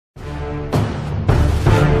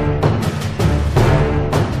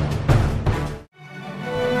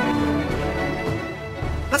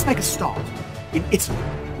let's make a start in Italy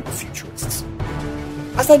with the Futurists.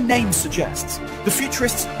 As their name suggests, the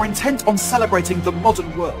Futurists were intent on celebrating the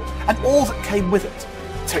modern world and all that came with it: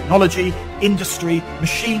 technology, industry,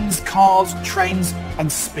 machines, cars, trains,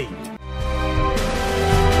 and speed.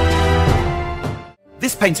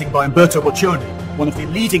 This painting by Umberto Boccioni, one of the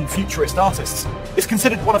leading Futurist artists, is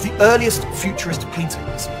considered one of the earliest Futurist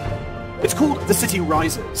paintings. It's called The City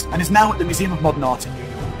Rises and is now at the Museum of Modern Art in New York.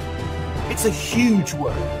 It's a huge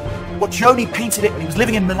work. Boccioni painted it when he was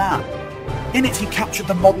living in Milan. In it, he captured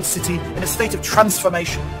the modern city in a state of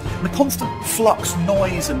transformation and the constant flux,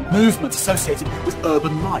 noise and movement associated with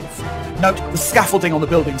urban life. Note the scaffolding on the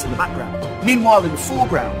buildings in the background. Meanwhile, in the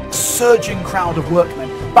foreground, a surging crowd of workmen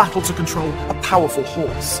battle to control a powerful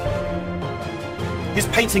horse. His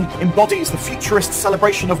painting embodies the Futurist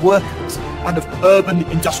celebration of workers and of urban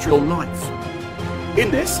industrial life. In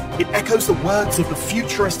this, it echoes the words of the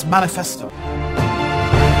Futurist Manifesto.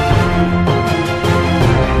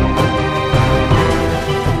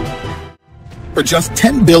 For just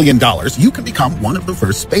 $10 billion, you can become one of the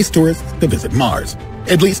first space tourists to visit Mars.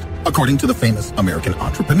 At least, according to the famous American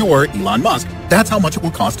entrepreneur Elon Musk, that's how much it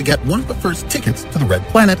will cost to get one of the first tickets to the Red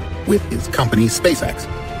Planet with his company SpaceX.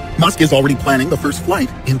 Musk is already planning the first flight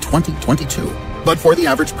in 2022. But for the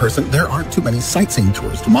average person, there aren't too many sightseeing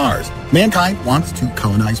tours to Mars. Mankind wants to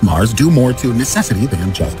colonize Mars due more to necessity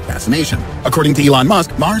than just fascination. According to Elon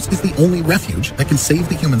Musk, Mars is the only refuge that can save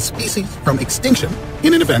the human species from extinction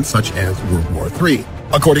in an event such as World War III.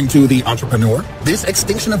 According to the entrepreneur, this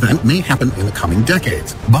extinction event may happen in the coming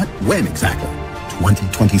decades. But when exactly?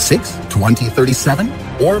 2026? 2037?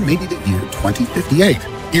 Or maybe the year 2058?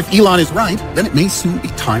 If Elon is right, then it may soon be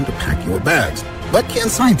time to pack your bags. But can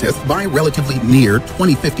scientists, by relatively near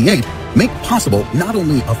 2058, make possible not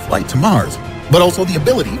only a flight to Mars, but also the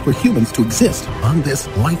ability for humans to exist on this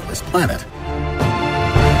lifeless planet?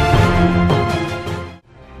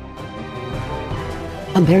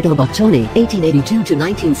 Umberto Boccioni,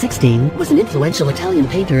 1882–1916, was an influential Italian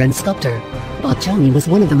painter and sculptor. Boccioni was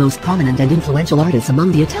one of the most prominent and influential artists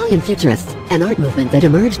among the Italian Futurists, an art movement that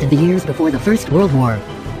emerged in the years before the First World War.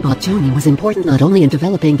 Boccioni was important not only in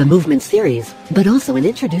developing the movement's theories, but also in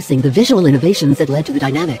introducing the visual innovations that led to the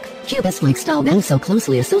dynamic, Cubist-like style now so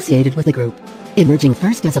closely associated with the group. Emerging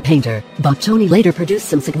first as a painter, Boccioni later produced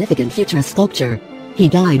some significant Futurist sculpture. He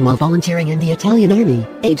died while volunteering in the Italian army,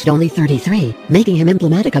 aged only 33, making him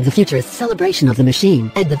emblematic of the Futurist celebration of the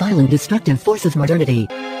machine and the violent destructive force of modernity.